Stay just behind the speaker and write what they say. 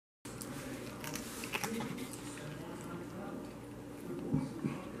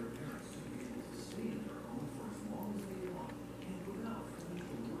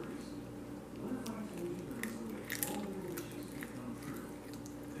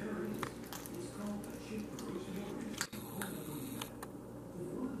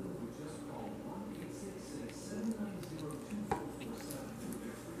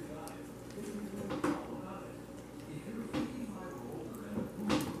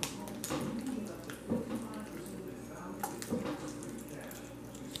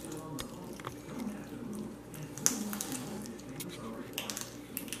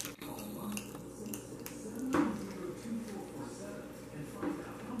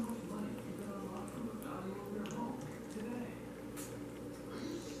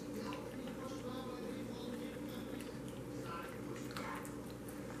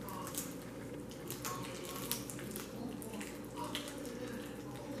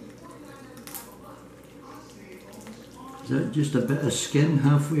that just a bit of skin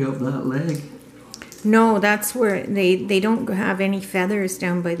halfway up that leg? No, that's where they don't have any feathers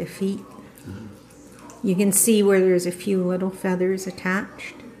down by the feet. You can see where there's a few little feathers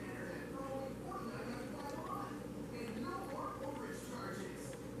attached.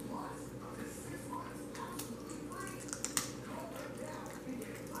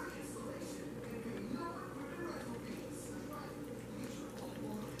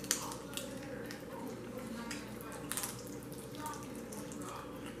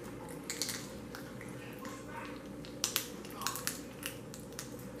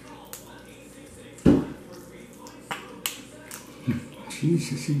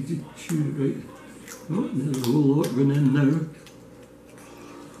 Jesus, he did chew it right. Oh, there's a whole lot going in now.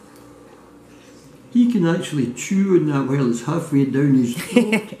 He can actually chew on that while it's halfway down his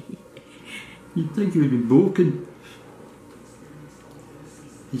throat. You'd think he would be broken.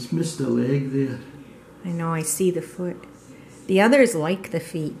 He's missed a leg there. I know, I see the foot. The others like the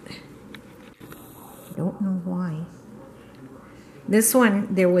feet. I don't know why. This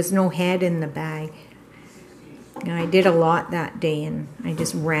one, there was no head in the bag. I did a lot that day, and I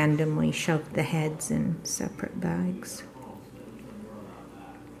just randomly shoved the heads in separate bags.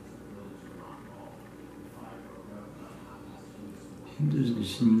 He doesn't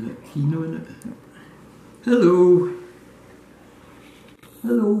seem that keen on it. Hello.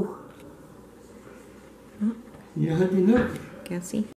 Hello. You had enough? Cassie?